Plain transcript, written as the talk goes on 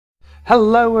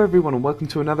Hello everyone and welcome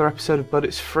to another episode of But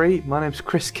It's Free. My name's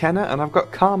Chris Kenner and I've got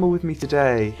Karma with me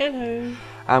today. Hello.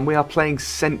 And we are playing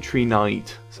Sentry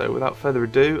Knight. So without further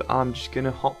ado, I'm just going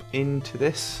to hop into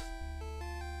this.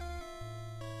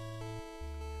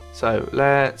 So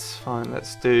let's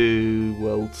do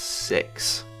World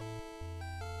 6.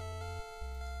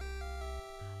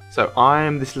 So I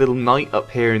am this little knight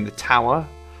up here in the tower.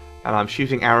 And I'm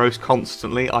shooting arrows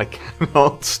constantly. I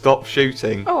cannot stop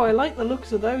shooting. Oh, I like the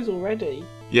looks of those already.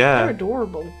 Yeah. They're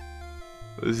adorable.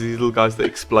 There's these little guys that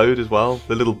explode as well.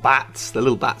 The little bats. The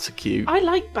little bats are cute. I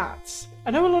like bats. I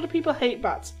know a lot of people hate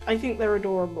bats. I think they're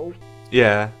adorable.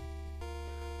 Yeah.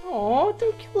 Aw,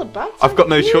 don't kill the bats. I've got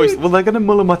no cute. choice. Well, they're going to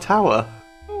muller my tower.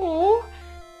 Aw.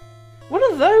 What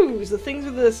are those? The things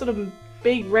with the sort of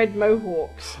big red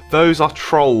mohawks. Those are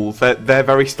trolls. They're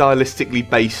very stylistically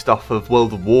based off of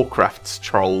World of Warcraft's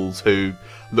trolls, who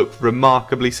look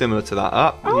remarkably similar to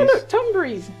that. Oh, look,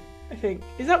 Tumberries, I think.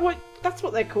 Is that what... That's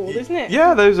what they're called, isn't it?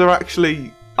 Yeah, those are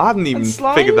actually... I hadn't even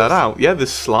figured that out. Yeah, there's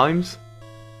slimes.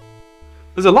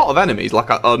 There's a lot of enemies,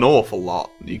 like an awful lot,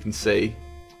 you can see.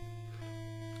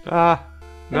 Ah,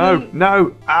 no,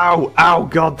 no. Ow, ow,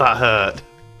 God, that hurt.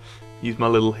 Use my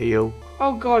little heal.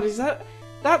 Oh, God, is that...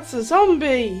 That's a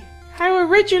zombie! How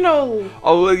original!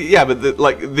 Oh, yeah, but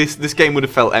this game would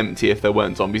have felt empty if there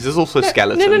weren't zombies. There's also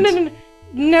skeletons. No.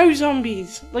 No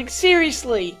zombies. Like,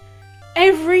 seriously.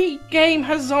 Every game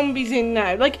has zombies in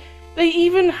now. Like, they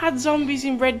even had zombies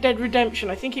in Red Dead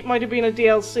Redemption. I think it might have been a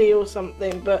DLC or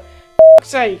something, but for fuck's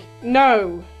sake,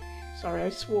 no. Sorry, I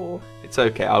swore. It's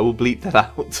okay, I will bleep that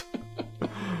out.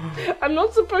 I'm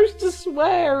not supposed to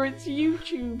swear, it's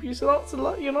YouTube.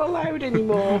 You're not allowed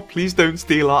anymore. Please don't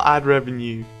steal our ad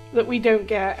revenue. That we don't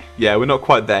get. Yeah, we're not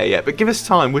quite there yet, but give us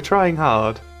time, we're trying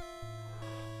hard.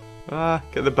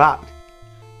 Get the bat.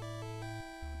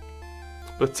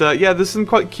 But yeah, there's some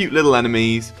quite cute little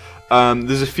enemies.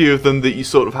 There's a few of them that you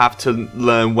sort of have to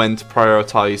learn when to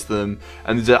prioritise them.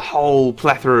 And there's a whole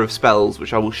plethora of spells,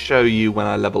 which I will show you when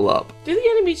I level up. Do the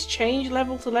enemies change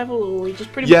level to level, or are we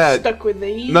just pretty much stuck with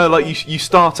these? No, like you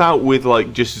start out with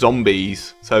like just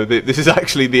zombies. So this is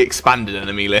actually the expanded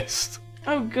enemy list.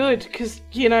 Oh good, because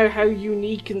you know how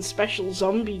unique and special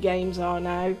zombie games are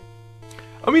now.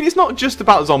 I mean, it's not just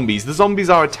about zombies. The zombies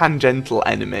are a tangential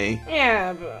enemy.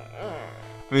 Yeah, but...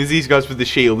 I mean, there's these guys with the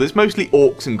shield. It's mostly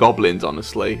orcs and goblins,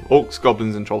 honestly. Orcs,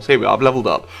 goblins, and trolls. Here we are. I've leveled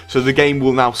up. So the game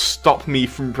will now stop me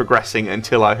from progressing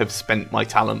until I have spent my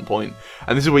talent point.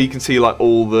 And this is where you can see, like,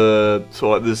 all the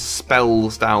sort of, like, there's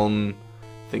spells down,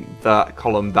 I think, that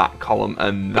column,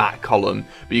 and that column.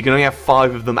 But you can only have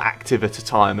 5 of them active at a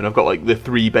time. And I've got, like, the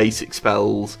 3 basic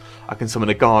spells. I can summon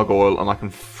a gargoyle, and I can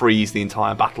freeze the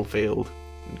entire battlefield.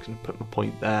 I'm just going to put my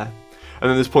point there. And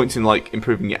then there's points in like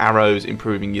improving your arrows,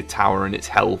 improving your tower and its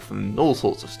health, and all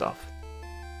sorts of stuff.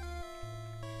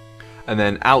 And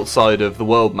then outside of the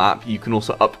world map, you can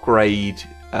also upgrade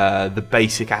the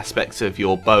basic aspects of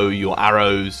your bow, your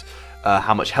arrows,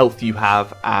 how much health you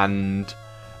have, and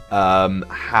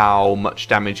how much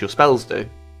damage your spells do.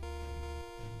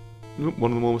 Oop,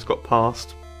 one of them almost got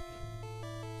past.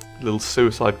 Little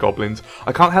suicide goblins.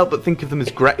 I can't help but think of them as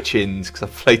Gretchens because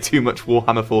I've played too much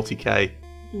Warhammer 40k.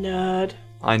 Nerd.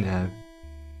 I know.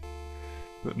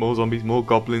 More zombies, more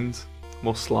goblins,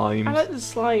 more slimes. I like the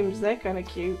slimes, they're kind of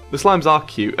cute. The slimes are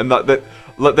cute, and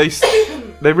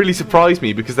they really surprise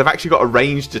me because they've actually got a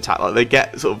ranged attack. Like they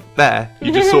get sort of there.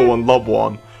 You just saw one lob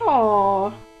one.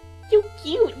 Aww, you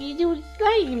cute little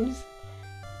slimes.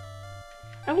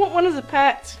 I want one as a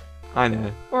pet. I know.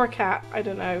 Or a cat, I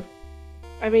don't know.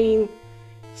 I mean,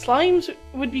 slimes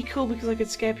would be cool because I could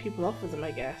scare people off with them,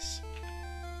 I guess.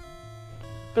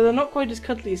 But they're not quite as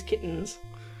cuddly as kittens.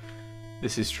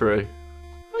 This is true.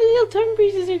 Oh, little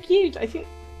Tumberries are so cute. I think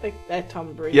they're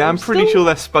Tumberries. Yeah, I'm pretty sure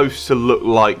they're supposed to look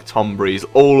like Tumberries.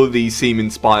 All of these seem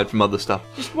inspired from other stuff.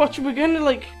 Just watch, we're going to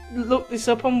like look this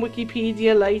up on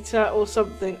Wikipedia later or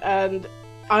something, and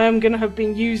I am going to have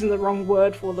been using the wrong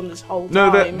word for them this whole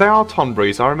time. No, they are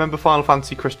Tonberries. I remember Final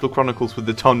Fantasy Crystal Chronicles with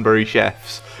the Tonberry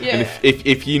chefs. Yeah. And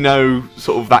if you know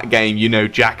sort of that game, you know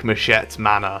Jack Machette's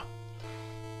Manor.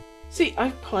 See,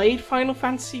 I've played Final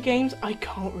Fantasy games. I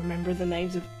can't remember the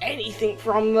names of anything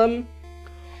from them.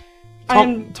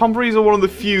 Tonberries are one of the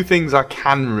few things I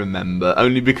can remember,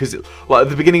 only because like at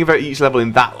the beginning of each level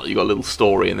in that, you got a little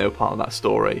story, and they were part of that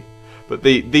story. But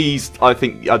these, I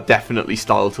think, are definitely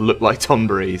styled to look like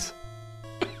Tonberries.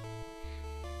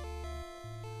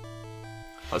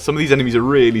 Some of these enemies are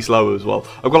really slow as well.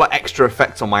 I've got like extra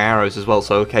effects on my arrows as well,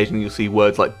 so occasionally you'll see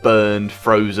words like burned,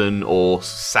 frozen, or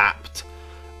sapped.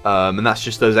 And that's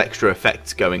just those extra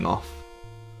effects going off.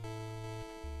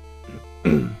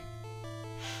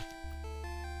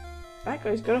 That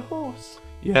guy's got a horse.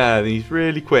 Yeah, he's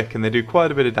really quick and they do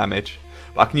quite a bit of damage.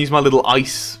 But I can use my little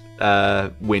ice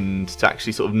wind to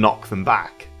actually sort of knock them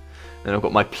back. Then I've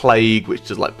got my plague, which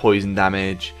does like poison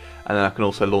damage. And then I can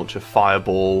also launch a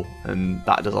fireball, and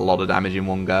that does a lot of damage in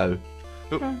one go.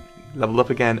 Oop, leveled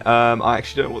up again. I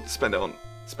actually don't know what to spend it on.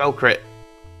 Spell crit.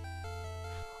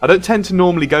 I don't tend to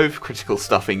normally go for critical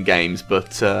stuff in games,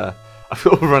 but I've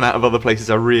sort of run out of other places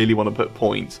I really want to put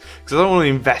points. Because I don't want to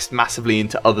invest massively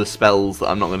into other spells that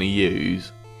I'm not going to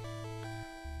use.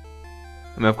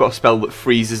 I mean, I've got a spell that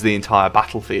freezes the entire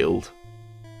battlefield.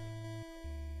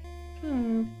 I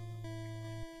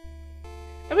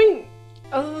mean,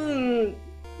 other than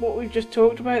what we've just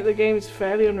talked about, the game's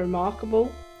fairly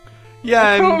unremarkable.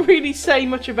 Yeah, I can't really say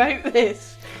much about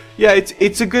this. Yeah,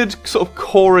 it's a good sort of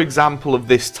core example of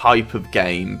this type of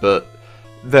game, but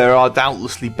there are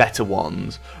doubtlessly better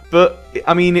ones. But,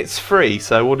 I mean, it's free,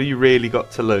 so what have you really got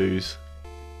to lose?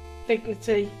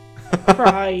 Dignity.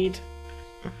 Pride.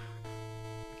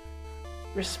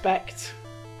 Respect.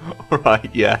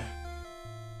 Alright, yeah.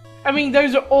 I mean,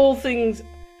 those are all things...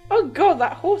 Oh god,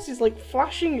 that horse is like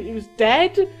flashing. It was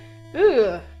dead.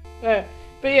 Ugh. Yeah.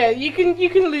 But yeah, you can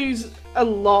lose a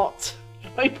lot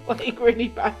by playing really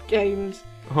bad games.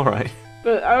 Alright.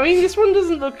 But I mean, this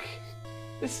doesn't look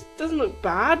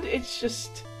bad. It's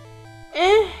just,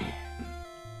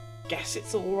 guess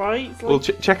it's all right. Like... Well,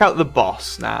 check out the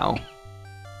boss now.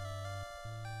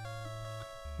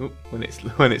 Oop, when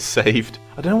it's saved.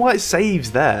 I don't know why it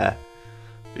saves there.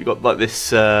 You got like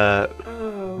this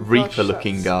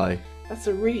Reaper-looking guy. That's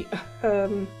a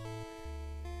And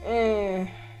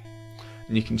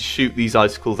you can shoot these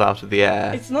icicles out of the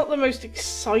air. It's not the most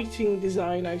exciting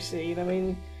design I've seen. I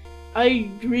mean, I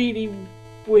really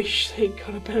wish they'd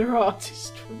got a better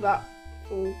artist for that.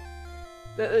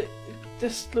 It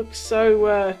just looks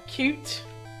so cute,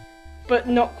 but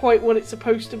not quite what it's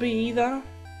supposed to be either.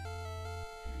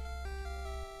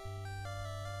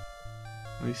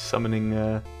 He's summoning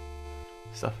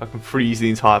stuff. I can freeze the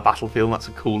entire battlefield. That's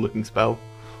a cool looking spell.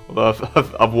 Although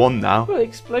I've won now. Well, it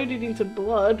exploded into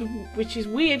blood, which is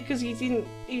weird because he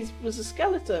was a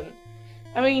skeleton.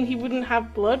 I mean, he wouldn't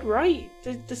have blood, right?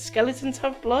 Do skeletons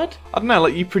have blood? I don't know.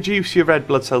 Like, you produce your red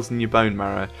blood cells in your bone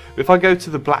marrow. If I go to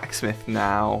the blacksmith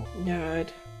now, nerd.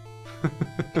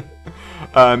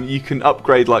 You can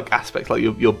upgrade like aspects like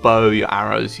your bow, your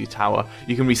arrows, your tower.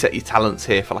 You can reset your talents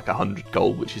here for like 100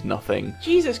 gold, which is nothing.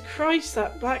 Jesus Christ,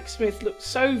 that blacksmith looks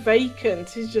so vacant.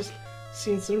 He's just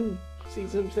seen some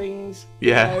things.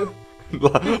 Yeah,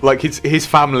 like his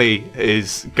family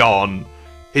is gone.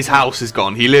 His house is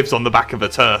gone. He lives on the back of a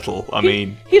turtle. I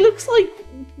mean, he looks like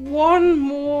one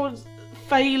more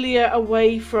failure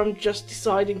away from just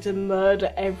deciding to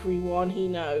murder everyone he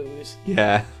knows.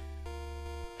 Yeah.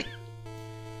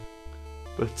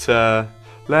 But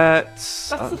let's...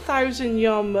 That's the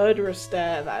 1,000-yard murderer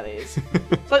stare, that is.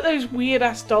 It's like those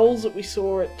weird-ass dolls that we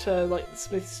saw at like the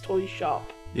Smith's toy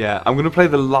shop. Yeah, I'm going to play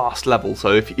the last level,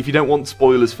 so if you don't want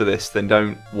spoilers for this, then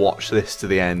don't watch this to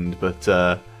the end, but...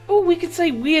 Oh, we could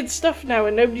say weird stuff now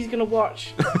and nobody's going to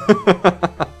watch.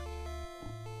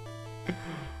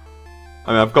 I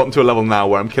mean, I've gotten to a level now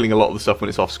where I'm killing a lot of the stuff when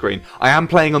it's off screen. I am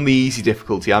playing on the easy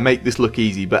difficulty. I make this look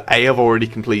easy, but A, I've already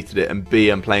completed it, and B,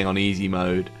 I'm playing on easy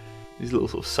mode. These little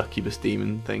sort of succubus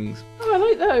demon things. Oh, I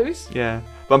like those. Yeah.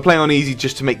 But I'm playing on easy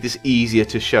just to make this easier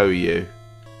to show you.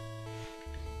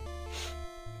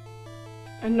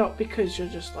 And not because you're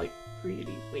just, like,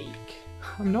 really weak.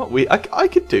 I'm not weak. I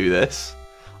could do this.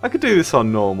 I could do this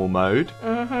on normal mode.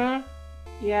 Uh-huh.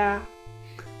 Yeah.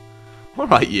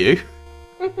 Alright, you.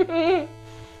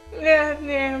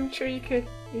 yeah, I'm sure you could.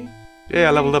 Yeah,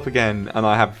 I leveled up again, and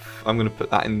I'm going to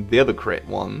put that in the other crit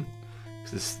one.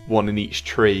 Because there's one in each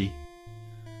tree.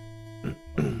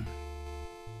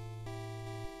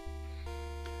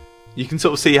 You can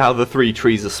sort of see how the three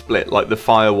trees are split. Like, the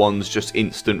fire one's just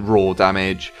instant raw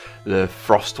damage. The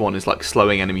frost one is, like,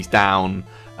 slowing enemies down.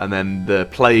 And then the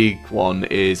plague one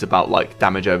is about, like,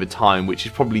 damage over time, which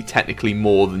is probably technically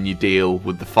more than you deal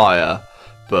with the fire.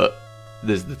 But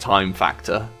there's the time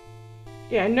factor.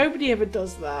 Yeah, nobody ever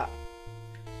does that.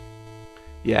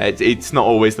 Yeah, it's not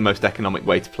always the most economic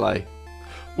way to play.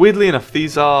 Weirdly enough,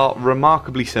 these are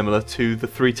remarkably similar to the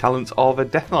 3 talents of a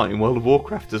Death Knight in World of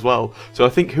Warcraft as well. So I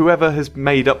think whoever has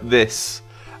made up this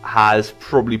has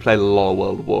probably played a lot of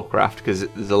World of Warcraft, because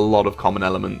there's a lot of common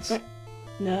elements.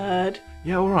 Nerd.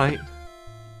 Yeah, alright.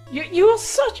 You are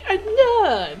such a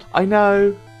nerd! I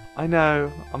know. I'm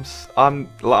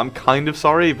kind of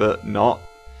sorry, but not.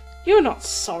 You're not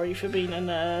sorry for being a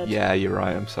nerd. Yeah, you're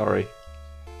right, I'm sorry.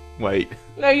 Wait.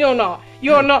 No, you're not.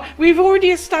 You're not. We've already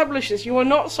established this. You are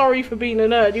not sorry for being a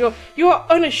nerd. You're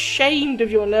unashamed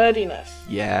of your nerdiness.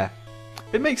 Yeah.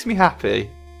 It makes me happy.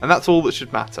 And that's all that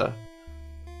should matter.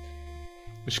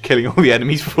 Just killing all the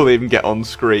enemies before they even get on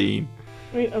screen.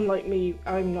 I mean, unlike me,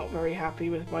 I'm not very happy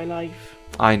with my life.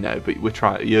 I know, but we're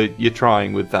trying. You're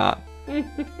trying with that.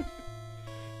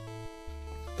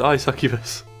 Die,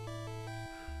 succubus.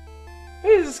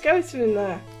 There's a skeleton in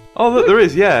there. Oh, look, there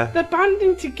is, yeah. They're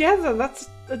banding together. That's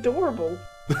adorable.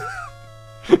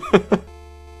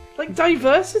 Like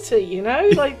diversity, you know?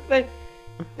 Like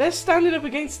they're standing up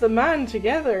against the man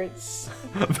together. It's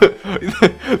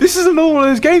This isn't all of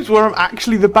those games where I'm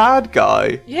actually the bad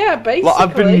guy. Yeah, basically. Like,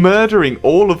 I've been murdering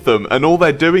all of them, and all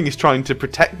they're doing is trying to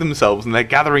protect themselves, and they're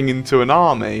gathering into an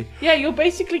army. Yeah, you're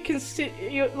basically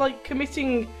you're like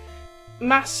committing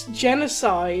mass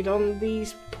genocide on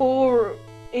these poor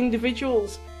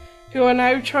individuals who are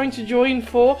now trying to join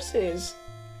forces.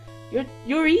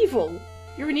 You're evil.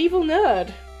 You're an evil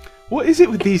nerd. What is it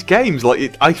with these games?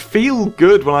 Like, I feel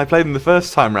good when I play them the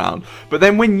first time round, but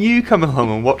then when you come along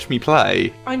and watch me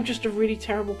play... I'm just a really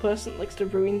terrible person that likes to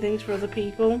ruin things for other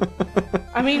people.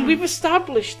 I mean, we've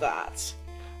established that.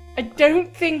 I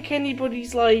don't think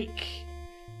anybody's, like,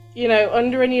 you know,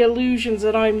 under any illusions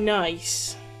that I'm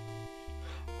nice.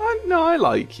 No, I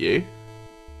like you.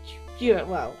 Yeah,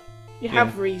 well, you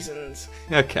have reasons.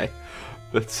 Okay.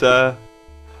 But,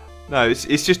 no,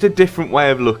 it's just a different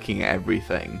way of looking at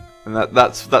everything. And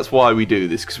that's why we do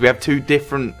this, because we have two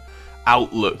different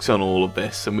outlooks on all of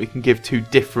this, and we can give two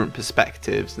different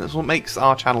perspectives, and that's what makes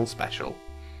our channel special.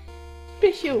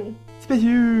 Special.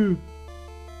 Special. Oh,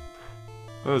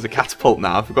 there's a catapult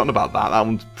now. I've forgotten about that. That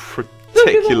one's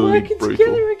particularly brutal.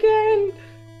 Together again.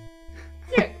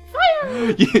 Yeah,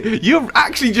 fire. You're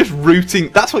actually just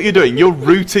rooting. That's what you're doing. You're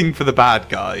rooting for the bad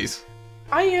guys.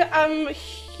 I am.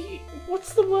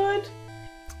 What's the word?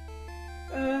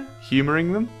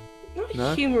 Humouring them?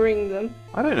 Not humouring them.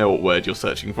 I don't know what word you're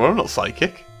searching for. I'm not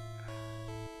psychic.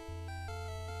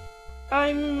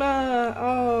 I'm,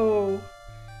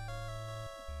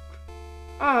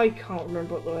 I can't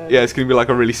remember what the word is. Yeah, it's going to be like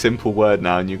a really simple word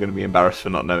now, and you're going to be embarrassed for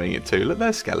not knowing it too. Look,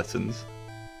 they're skeletons.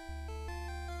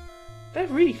 They're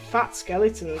really fat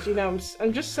skeletons, you know,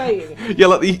 I'm just saying. Yeah,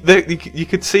 like you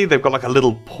could see they've got like a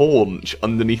little paunch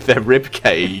underneath their rib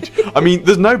cage. I mean,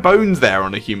 there's no bones there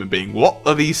on a human being. What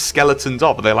are these skeletons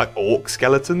of? Are they like orc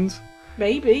skeletons?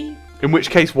 Maybe. In which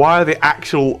case, why are the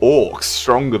actual orcs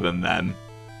stronger than them?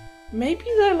 Maybe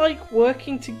they're like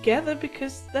working together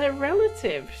because they're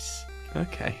relatives.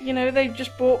 Okay. You know, they've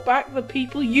just brought back the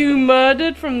people you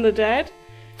murdered from the dead.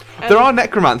 There are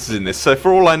necromancers in this, so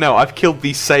for all I know, I've killed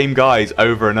these same guys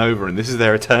over and over, and this is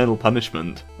their eternal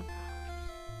punishment.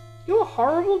 You're a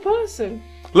horrible person.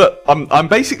 Look, I'm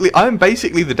basically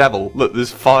the devil. Look,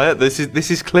 there's fire. This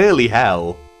is clearly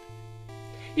hell.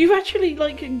 You've actually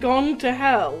like gone to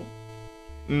hell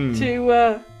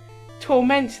to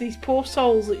torment these poor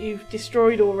souls that you've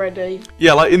destroyed already.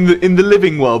 Yeah, like in the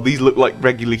living world, these look like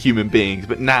regular human beings,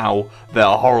 but now they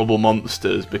are horrible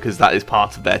monsters because that is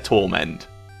part of their torment.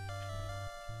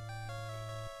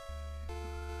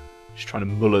 Just trying to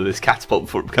muller this catapult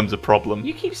before it becomes a problem.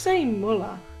 You keep saying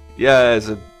muller. Yeah, it's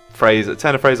a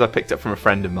turn of phrase I picked up from a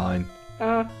friend of mine.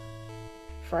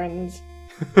 Friends.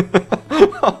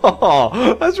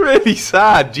 Oh, that's really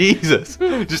sad, Jesus.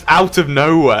 Just out of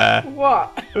nowhere.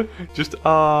 What? Just,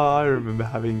 I remember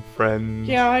having friends.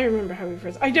 Yeah, I remember having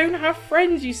friends. I don't have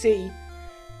friends, you see.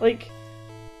 Like,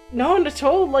 none at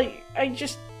all. Like, I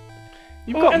just...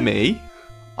 You've got me.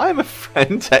 I am a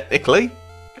friend, technically.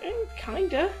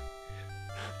 Kinda.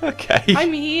 Okay.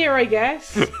 I'm here, I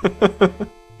guess.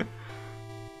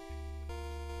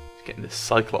 Getting the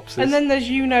Cyclopses. And then there's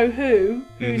you-know-who,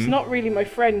 who's not really my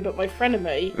friend, but my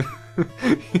frenemy.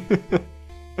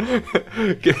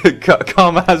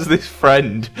 Karma has this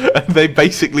friend, and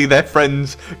they're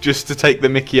friends just to take the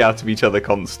mickey out of each other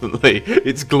constantly.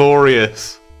 It's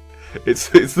glorious. It's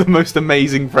the most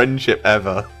amazing friendship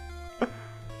ever.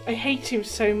 I hate him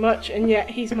so much, and yet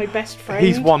he's my best friend.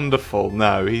 He's wonderful.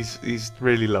 No, he's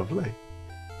really lovely.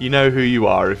 You know who you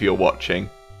are if you're watching.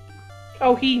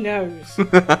 Oh, he knows.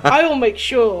 I will make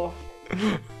sure.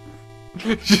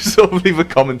 Just sort of leave a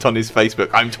comment on his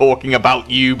Facebook. I'm talking about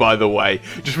you, by the way.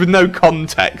 Just with no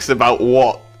context about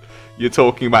what you're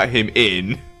talking about him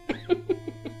in.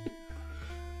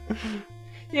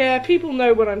 Yeah, people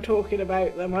know what I'm talking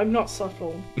about them. I'm not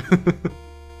subtle.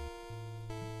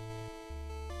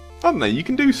 I don't know, you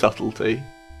can do subtlety.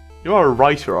 You are a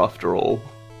writer after all.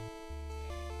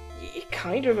 You're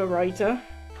kind of a writer.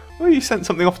 Well, you sent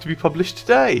something off to be published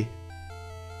today.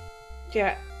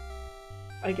 Yeah.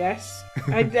 I guess.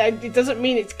 It doesn't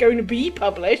mean it's going to be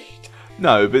published.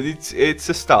 No, but it's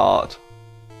a start.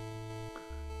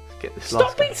 Let's get this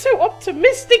Stop being so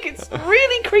optimistic. It's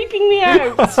really creeping me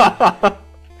out.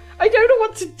 I don't know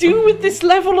what to do with this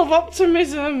level of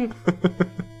optimism.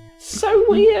 So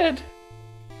weird.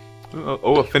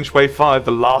 Oh, I finished wave 5.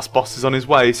 The last boss is on his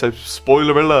way, so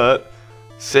spoiler alert.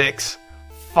 6,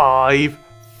 5,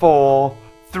 4,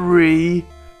 3,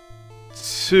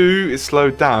 2. It's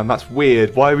slowed down. That's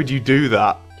weird. Why would you do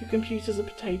that? Your computer's a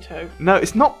potato. No,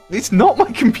 it's not. It's not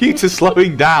my computer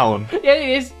slowing down. Yeah, it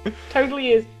is. Totally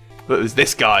is. But there's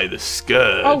this guy, the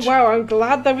Scourge. Oh wow, I'm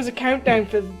glad there was a countdown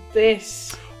for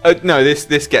this. No,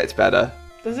 this gets better.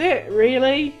 Does it?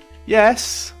 Really?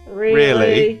 Yes.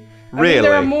 Really? I Really? mean,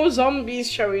 there are more zombies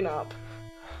showing up.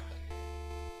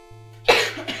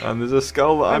 And there's a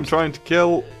skull that I'm trying to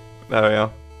kill. There we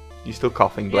are. You're still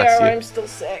coughing, bless you. Yeah, I'm still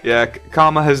sick. Yeah,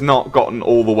 karma has not gotten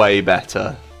all the way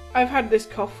better. I've had this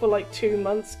cough for like 2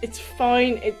 months. It's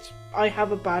fine. I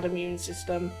have a bad immune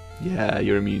system. Yeah,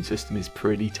 your immune system is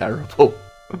pretty terrible.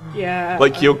 Yeah.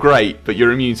 Like, you're great, but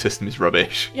your immune system is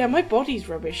rubbish. Yeah, my body's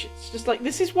rubbish. It's just like,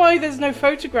 this is why there's no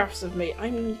photographs of me.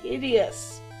 I'm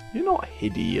hideous. You're not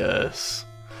hideous.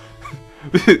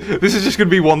 This is just going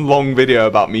to be one long video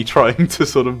about me trying to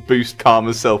sort of boost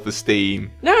Karma's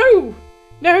self-esteem. No!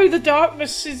 No, the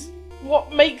darkness is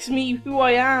what makes me who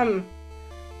I am.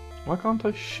 Why can't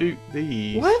I shoot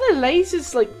these? Why are there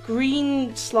lasers, like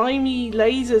green, slimy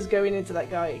lasers going into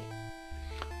that guy?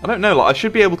 I don't know, like, I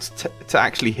should be able to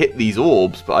actually hit these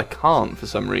orbs, but I can't for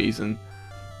some reason.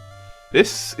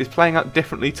 This is playing out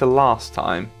differently to last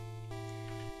time.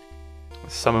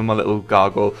 Summon my little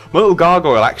gargoyle. My little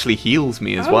gargoyle actually heals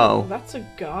me as well. That's a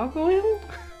gargoyle?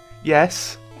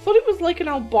 Yes. I thought it was like an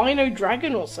albino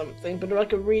dragon or something, but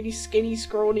like a really skinny,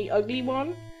 scrawny, ugly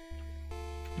one.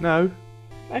 No.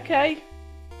 Okay.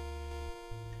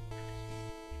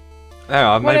 There,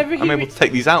 I'm able to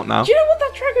take these out now. Do you know what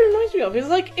that dragon reminds me of? It's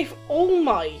like if All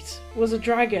Might was a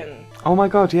dragon. Oh my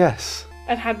god, yes.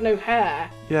 And had no hair.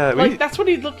 Yeah. Like, that's what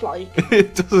he'd look like.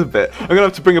 It does a bit. I'm going to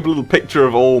have to bring up a little picture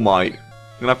of All Might.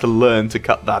 I'm going to have to learn to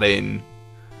cut that in.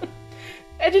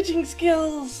 Editing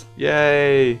skills.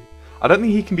 Yay. I don't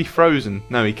think he can be frozen.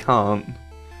 No, he can't.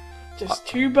 Just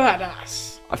too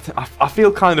badass. I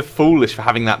feel kind of foolish for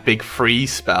having that big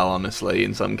freeze spell, honestly,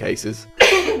 in some cases.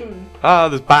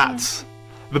 There's bats.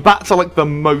 The bats are like the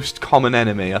most common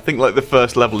enemy. I think like the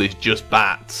first level is just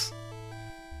bats.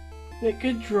 It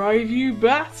could drive you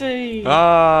batty.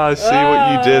 I see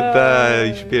what you did there.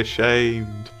 You should be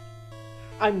ashamed.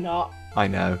 I'm not. I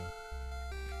know.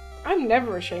 I'm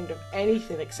never ashamed of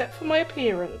anything except for my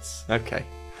appearance. Okay.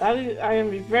 I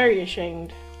am very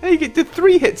ashamed. Hey, you did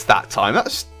 3 hits that time.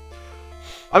 That's...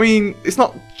 I mean, it's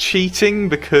not cheating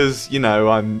because, you know,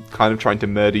 I'm kind of trying to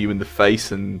murder you in the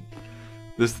face and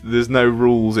there's no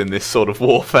rules in this sort of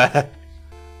warfare.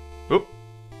 Oop.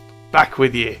 Back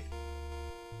with you.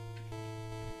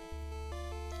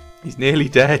 He's nearly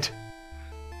dead.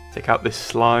 Take out this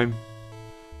slime.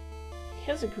 He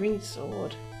has a green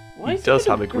sword. Why He is does he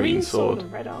have a green sword.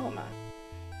 and red armor?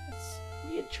 That's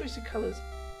a weird choice of colours.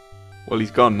 Well,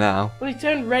 he's gone now. Well, he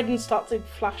turned red and started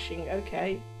flashing.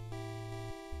 Okay.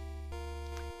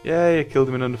 Yay, I killed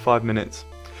him in under 5 minutes.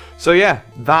 So yeah,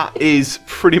 that is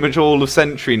pretty much all of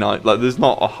Sentry Knight. Like, there's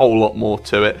not a whole lot more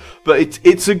to it, but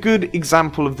it's a good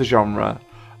example of the genre.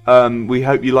 We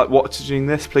hope you like watching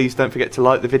this. Please don't forget to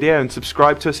like the video and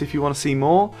subscribe to us if you want to see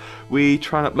more. We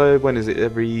try and upload, when is it?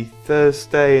 Every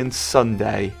Thursday and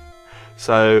Sunday.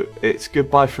 So it's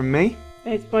goodbye from me.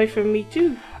 It's bye from me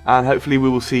too. And hopefully we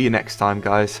will see you next time,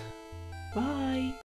 guys. Bye.